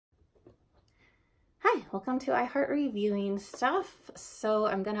welcome to iHeart Reviewing Stuff. So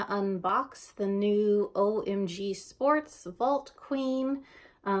I'm gonna unbox the new OMG Sports Vault Queen,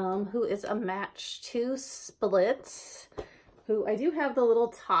 who is a match to Splits, who I do have the little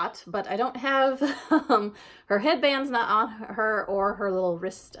tot, but I don't have her headband's not on her or her little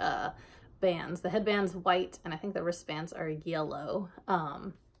wrist bands. The headband's white and I think the wristbands are yellow.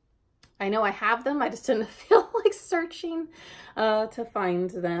 I know I have them, I just didn't feel like searching to find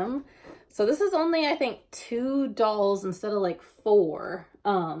them. So this is only, I think, 2 dolls instead of like 4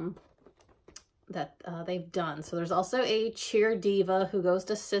 that they've done. So there's also a cheer diva who goes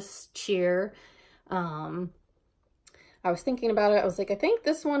to sis cheer. I was thinking about it. I was like, I think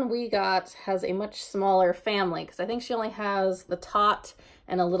this one we got has a much smaller family because I think she only has the tot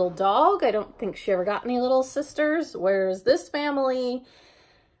and a little dog. I don't think she ever got any little sisters, whereas this family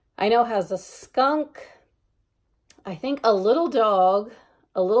I know has a skunk, I think a little dog,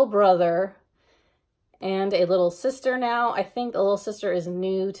 a little brother, and a little sister now. I think the little sister is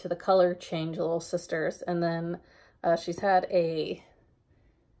new to the color change, Little Sisters. And then she's had a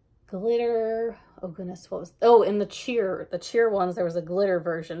glitter, oh goodness, what was, oh, in the cheer ones, there was a glitter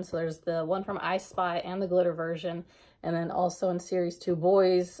version. So there's the one from I Spy and the glitter version. And then also in Series 2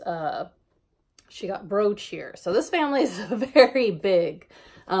 Boys, she got Bro Cheer. So this family is very big.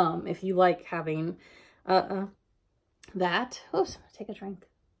 If you like having that. Oops, take a drink.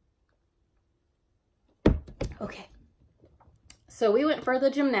 Okay. So we went for the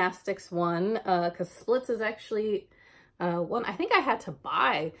gymnastics one, because Splits is actually one, I think I had to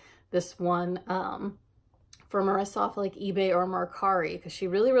buy this one for Marissa off like eBay or Mercari, because she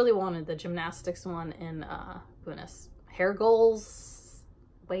really, really wanted the gymnastics one in, goodness, Hair Goals,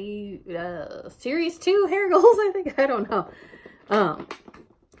 Series 2 Hair Goals, I think, I don't know.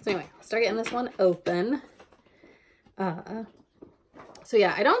 So anyway, I'll start getting this one open. So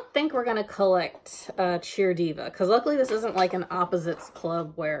yeah, I don't think we're gonna collect Cheer Diva, because luckily this isn't like an opposites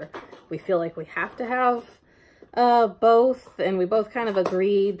club where we feel like we have to have both, and we both kind of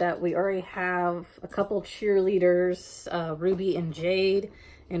agreed that we already have a couple cheerleaders, Ruby and Jade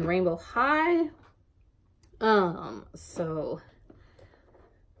in Rainbow High. So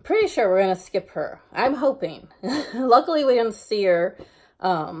pretty sure we're gonna skip her. I'm hoping. Luckily we didn't see her.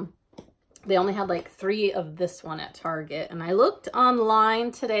 They only had like 3 of this one at Target. And I looked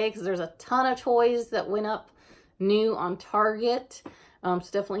online today because there's a ton of toys that went up new on Target. So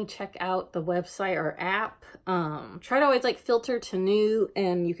definitely check out the website or app. Try to always like filter to new,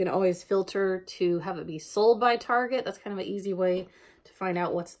 and you can always filter to have it be sold by Target. That's kind of an easy way to find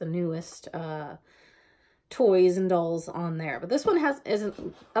out what's the newest toys and dolls on there. But this one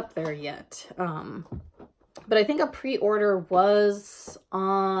isn't up there yet. But I think a pre-order was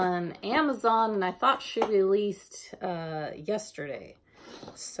on Amazon, and I thought she released yesterday.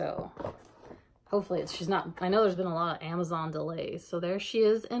 So hopefully she's not, I know there's been a lot of Amazon delays. So there she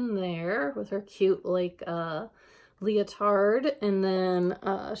is in there with her cute like leotard. And then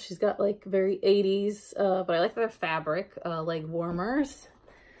she's got like very 80s, but I like their fabric, leg warmers.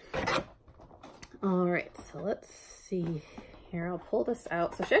 All right, so let's see. Here, I'll pull this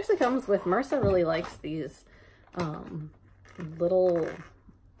out. So she actually comes with, Marissa really likes these little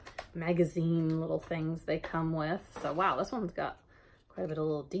magazine little things they come with. So wow, this one's got quite a bit of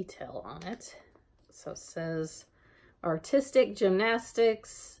little detail on it. So it says artistic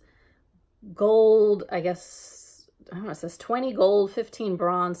gymnastics, gold, I guess, I don't know, it says 20 gold, 15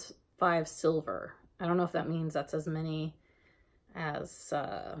 bronze, 5 silver. I don't know if that means that's as many as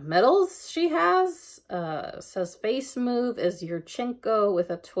medals she has. Says face move is Yurchenko with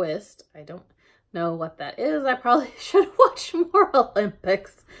a twist. I don't know what that is. I probably should watch more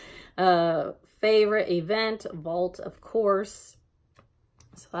Olympics. Favorite event, vault, of course.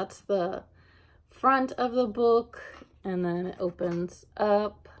 So that's the front of the book, and then it opens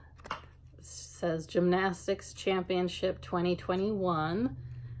up. It says Gymnastics Championship 2021,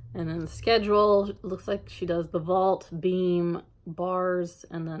 and then the schedule looks like she does the vault, beam, bars,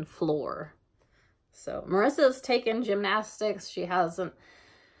 and then floor. So Marissa's taken gymnastics. She hasn't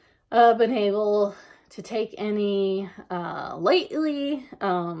been able to take any lately,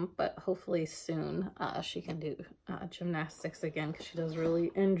 but hopefully soon she can do gymnastics again, because she does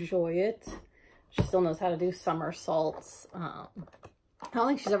really enjoy it. She still knows how to do somersaults. I don't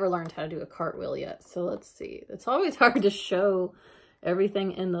think she's ever learned how to do a cartwheel yet. So let's see. It's always hard to show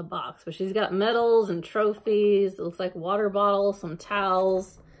everything in the box, but she's got medals and trophies. It looks like water bottles, some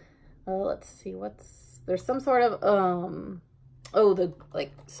towels. Let's see, there's some sort of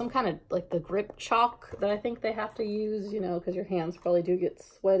some kind of like the grip chalk that I think they have to use, you know, because your hands probably do get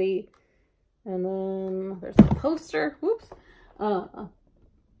sweaty. And then there's a poster. Whoops.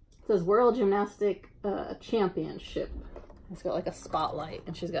 It's says World Gymnastic Championship. It's got like a spotlight,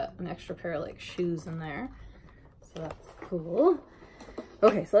 and she's got an extra pair of like shoes in there. So that's cool.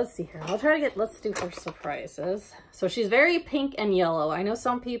 Okay, so let's see here. I'll try to get, let's do her surprises. So she's very pink and yellow. I know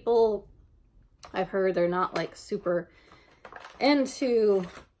some people, I've heard they're not like super into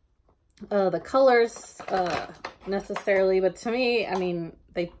the colors necessarily, but to me, I mean,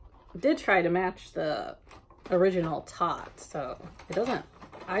 they did try to match the original Tot, so it doesn't,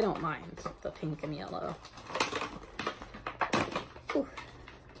 I don't mind the pink and yellow. Ooh.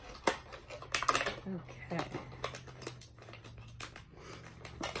 Okay.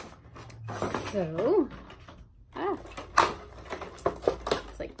 So,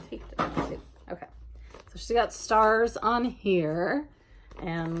 it's like taped down too. Okay. So she's got stars on here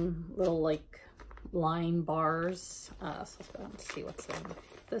and little like line bars. So let's go and see what's in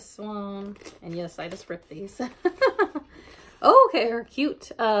this one. And yes, I just ripped these. Oh, okay, her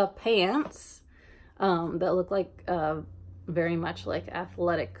cute pants that look like very much like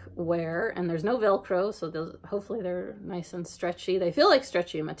athletic wear, and there's no Velcro, so those, hopefully they're nice and stretchy. They feel like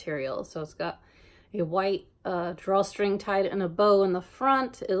stretchy material. So it's got a white drawstring tied in a bow in the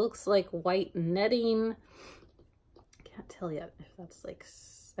front. It looks like white netting. I can't tell yet if that's like,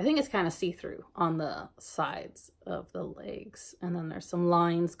 I think it's kind of see-through on the sides of the legs, and then there's some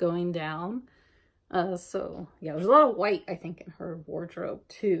lines going down. So yeah, there's a lot of white, I think, in her wardrobe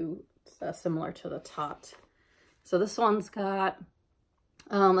too, similar to the Tot. So this one's got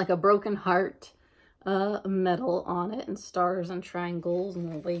like a broken heart medal on it, and stars and triangles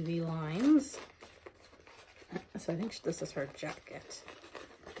and wavy lines. So I think this is her jacket.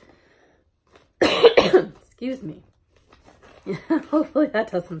 Excuse me. Hopefully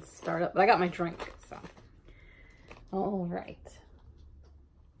that doesn't start up, but I got my drink, so. All right.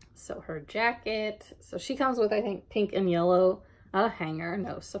 So her jacket, so she comes with, I think, pink and yellow hanger,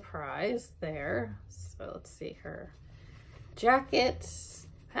 no surprise there. So let's see, her jacket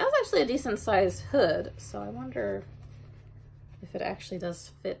has actually a decent sized hood, so I wonder if it actually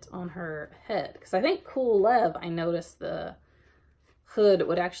does fit on her head, because I think Cool Lev, I noticed the hood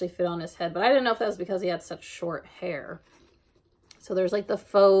would actually fit on his head, but I didn't know if that was because he had such short hair. So there's like the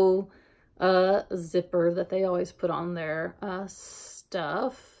faux zipper that they always put on their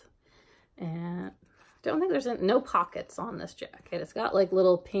stuff, and I don't think there's no pockets on this jacket. It's got like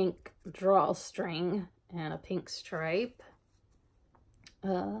little pink drawstring and a pink stripe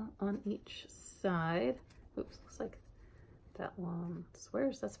on each side. Oops, looks like that one,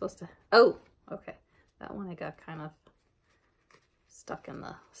 where's that supposed to, oh, okay. That one I got kind of stuck in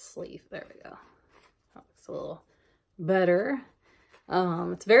the sleeve. There we go. That looks a little better.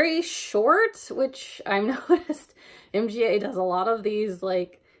 It's very short, which I've noticed MGA does a lot of these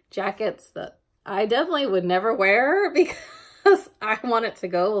like jackets that I definitely would never wear, because I want it to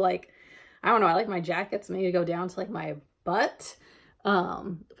go like, I don't know, I like my jackets maybe to go down to like my butt.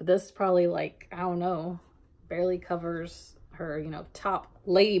 But this probably like, I don't know, barely covers her, you know, top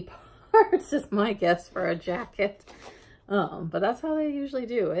lady parts is my guess for a jacket. But that's how they usually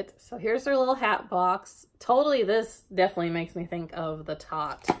do it. So here's her little hat box. Totally, this definitely makes me think of the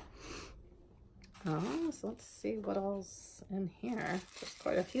Tot. So let's see what else in here. There's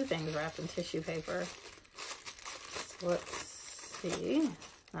quite a few things wrapped in tissue paper. So let's see.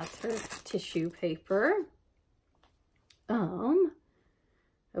 That's her tissue paper. Okay.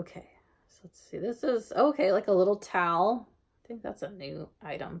 So let's see. This is, okay, like a little towel. I think that's a new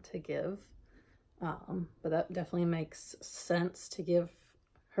item to give. But that definitely makes sense to give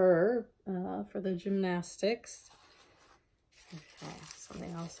her for the gymnastics. Okay,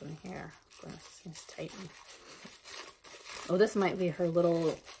 something else in here. Seems tighten. Oh, this might be her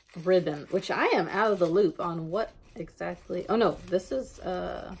little ribbon, which I am out of the loop on what exactly. Oh no, this is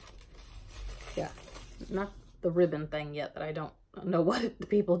yeah, not the ribbon thing yet, that I don't know what the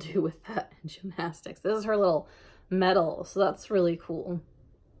people do with that in gymnastics. This is her little medal, so that's really cool.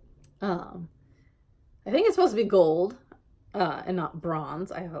 I think it's supposed to be gold and not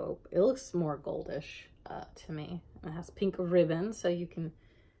bronze, I hope. It looks more goldish to me. It has pink ribbon, so you can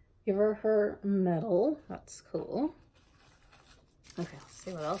give her her medal. That's cool. Okay, let's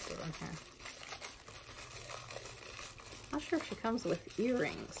see what else is in here. Not sure if she comes with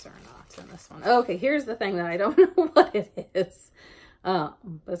earrings or not in this one. Okay, here's the thing that I don't know what it is. But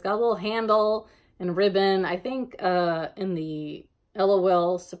it's got a little handle and ribbon. I think in the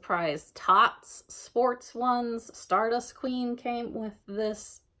LOL Surprise Tots sports ones, Stardust Queen came with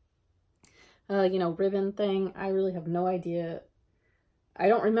this, you know, ribbon thing. I really have no idea. I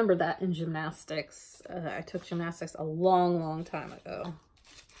don't remember that in gymnastics. I took gymnastics a long, long time ago.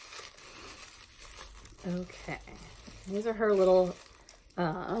 Okay. These are her little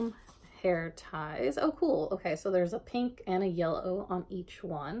hair ties. Oh, cool. Okay, so there's a pink and a yellow on each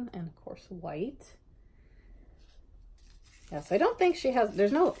one, and of course white. Yeah, so I don't think she has,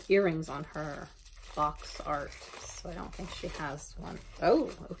 there's no earrings on her box art, so I don't think she has one. Oh,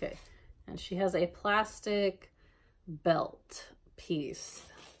 okay. And she has a plastic belt piece.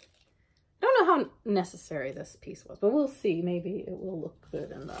 I don't know how necessary this piece was, but we'll see. Maybe it will look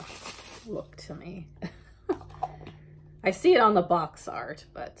good in the look to me. I see it on the box art,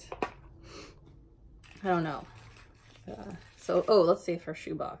 but I don't know. Oh, let's see if her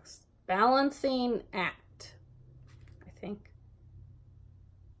shoebox. Balancing act, I think.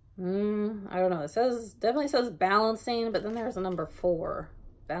 I don't know. It definitely says balancing, but then there's a number 4.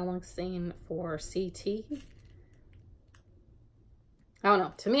 Balancing for CT. I don't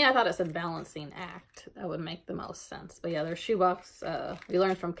know. To me, I thought it said balancing act. That would make the most sense. But yeah, their shoebox, we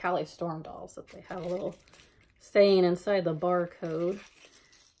learned from Callie Storm Dolls that they have a little saying inside the barcode.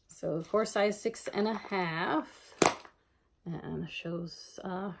 So horse size 6.5. And shows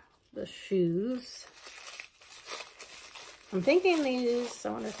the shoes. I'm thinking these, I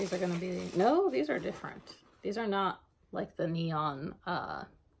wonder if these are going to be, no, these are different. These are not like the neon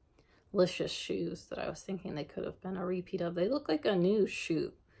Licious shoes that I was thinking they could have been a repeat of. They look like a new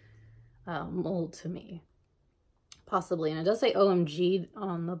shoe mold to me, possibly. And it does say OMG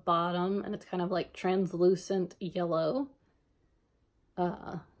on the bottom, and it's kind of like translucent yellow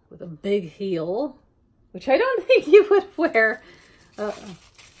with a big heel, which I don't think you would wear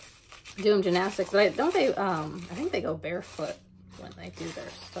doing gymnastics, but I think they go barefoot when they do their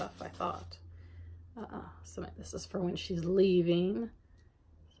stuff, I thought. So this is for when she's leaving.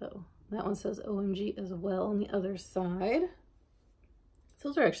 So that one says OMG as well on the other side. So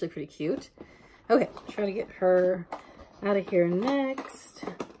those are actually pretty cute. Okay, try to get her out of here next.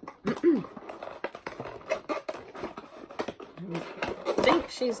 I think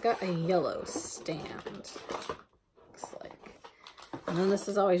she's got a yellow stand. Looks like. And then this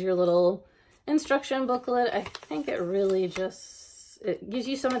is always your little instruction booklet. I think it really just, it gives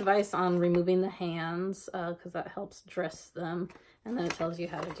you some advice on removing the hands because that helps dress them. And then it tells you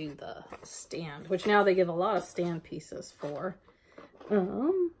how to do the stand, which now they give a lot of stand pieces for.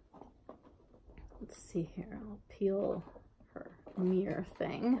 Let's see here. I'll peel her mirror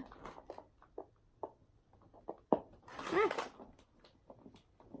thing.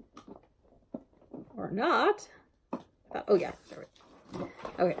 Or not. Oh yeah, there we go.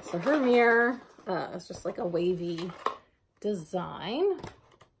 Okay, so her mirror is just like a wavy design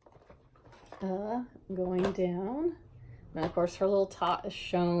going down. And of course her little tot is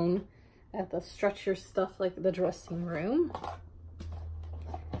shown at the stretcher stuff like the dressing room.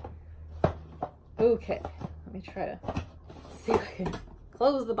 Okay, let me try to see if I can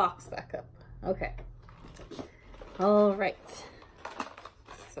close the box back up. Okay. All right.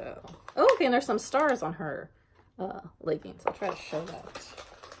 So, okay, and there's some stars on her leggings. I'll try to show that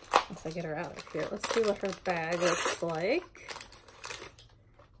once I get her out of here. Let's see what her bag looks like.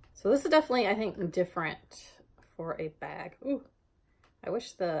 So this is definitely, I think, different for a bag. Ooh, I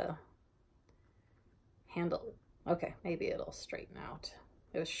wish the handle, okay, maybe it'll straighten out.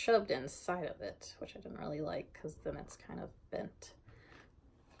 It was shoved inside of it, which I didn't really like because then it's kind of bent.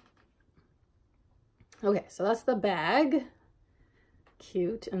 Okay, so that's the bag.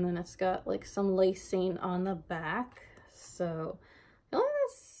 Cute. And then it's got like some lacing on the back. So,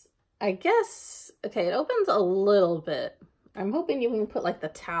 I guess, okay, it opens a little bit. I'm hoping you can put like the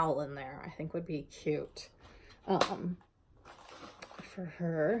towel in there. I think would be cute for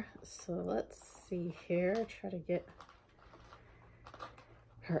her. So let's see here. Try to get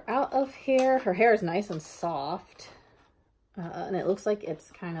her out of here. Her hair is nice and soft. And it looks like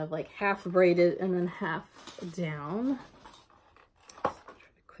it's kind of like half braided and then half down. So try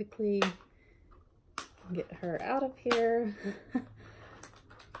to quickly get her out of here.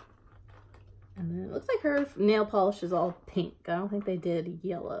 And then it looks like her nail polish is all pink. I don't think they did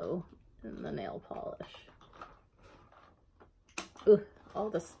yellow in the nail polish. Ugh, all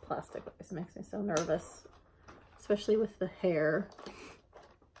this plastic always makes me so nervous, especially with the hair.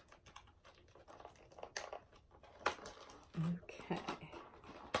 Okay.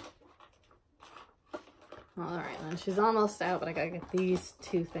 All right, then she's almost out, but I gotta get these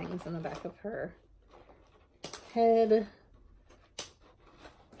two things in the back of her head.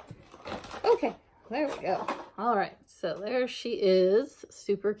 Okay, there we go. All right, so there she is,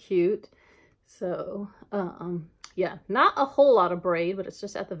 super cute. So, yeah, not a whole lot of braid, but it's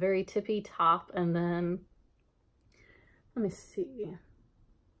just at the very tippy top. And then, let me see.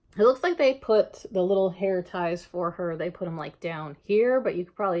 It looks like they put the little hair ties for her. They put them like down here, but you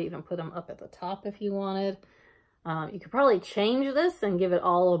could probably even put them up at the top if you wanted. You could probably change this and give it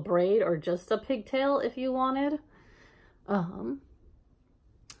all a braid or just a pigtail if you wanted. And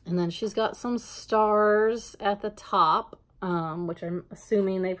then she's got some stars at the top, which I'm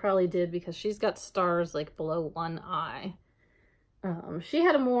assuming they probably did because she's got stars like below one eye. She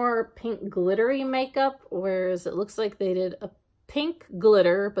had a more pink glittery makeup, whereas it looks like they did a pink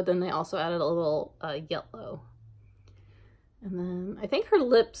glitter, but then they also added a little yellow. And then I think her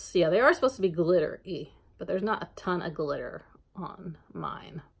lips, yeah, they are supposed to be glittery, but there's not a ton of glitter on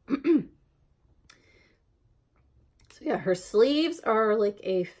mine. So yeah, her sleeves are like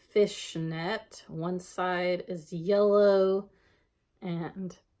a fishnet. One side is yellow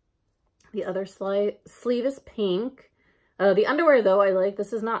and the other sleeve is pink. The underwear though, I like,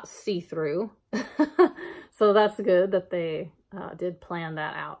 this is not see-through. So that's good that they did plan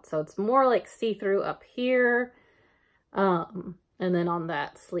that out. So it's more like see-through up here. And then on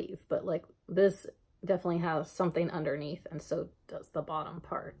that sleeve, but like this definitely has something underneath, and so does the bottom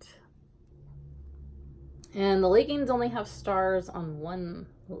part. And the leggings only have stars on one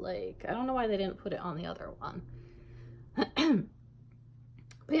leg. I don't know why they didn't put it on the other one. But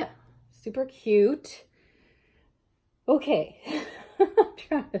yeah, super cute. Okay, I'm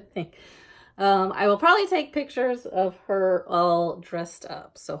trying to think. I will probably take pictures of her all dressed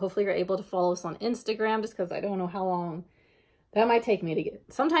up. So hopefully you're able to follow us on Instagram, just because I don't know how long that might take me to get.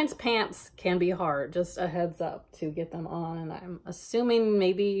 Sometimes pants can be hard, just a heads up to get them on. And I'm assuming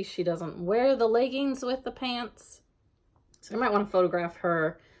maybe she doesn't wear the leggings with the pants. So I might want to photograph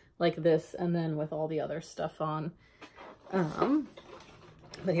her like this and then with all the other stuff on.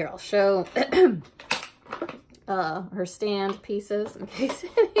 But here I'll show her stand pieces in case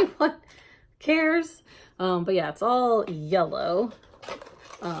anyone cares. But yeah, it's all yellow.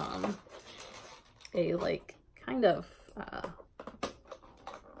 A like kind of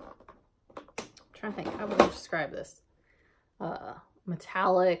trying to think, how would I describe this?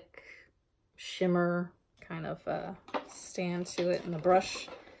 Metallic shimmer kind of stand to it, and the brush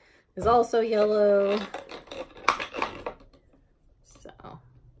is also yellow. So,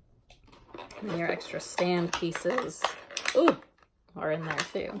 and your extra stand pieces, ooh, are in there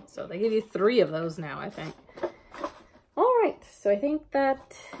too. So they give you 3 of those now, I think. All right, so I think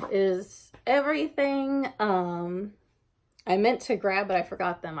that is everything. I meant to grab, but I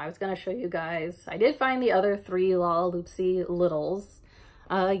forgot them. I was going to show you guys. I did find the other 3 Lalaloopsy Littles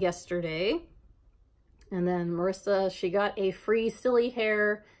yesterday. And then Marissa, she got a free silly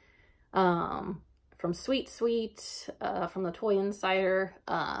hair from Sweet Sweet, from the Toy Insider.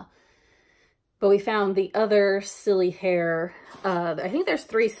 But we found the other silly hair. I think there's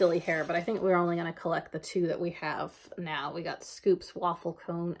 3 silly hair, but I think we're only going to collect the 2 that we have now. We got Scoop's waffle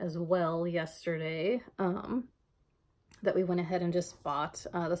cone as well yesterday. That we went ahead and just bought.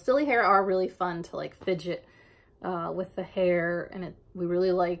 The silly hair are really fun to like fidget with the hair, and we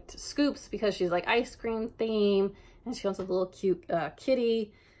really liked Scoops because she's like ice cream theme, and she comes with a little cute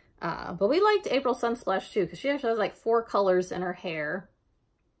kitty. But we liked April Sunsplash too because she actually has like 4 colors in her hair,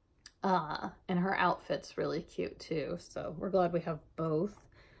 and her outfit's really cute too. So we're glad we have both.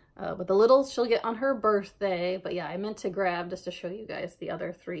 But the Littles she'll get on her birthday. But yeah, I meant to grab just to show you guys the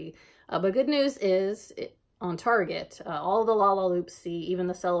other 3. But good news is on Target, all the Lalaloopsy, even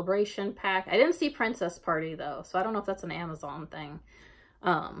the Celebration pack. I didn't see Princess Party though, so I don't know if that's an Amazon thing.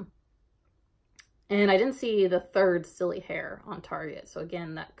 And I didn't see the 3rd silly hair on Target, so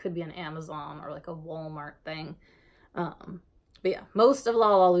again, that could be an Amazon or like a Walmart thing. But yeah, most of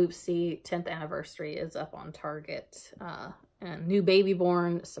Lalaloopsy 10th anniversary is up on Target. And new Baby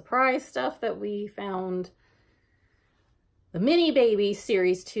Born surprise stuff that we found. The Mini Baby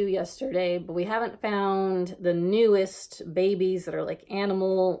Series 2 yesterday, but we haven't found the newest babies that are like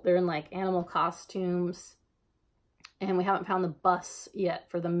they're in like animal costumes. And we haven't found the bus yet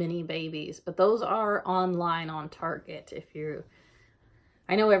for the Mini Babies, but those are online on Target.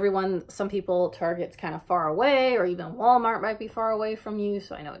 I know some people, Target's kind of far away, or even Walmart might be far away from you.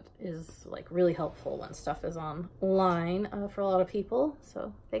 So I know it is like really helpful when stuff is online for a lot of people.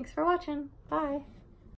 So thanks for watching. Bye.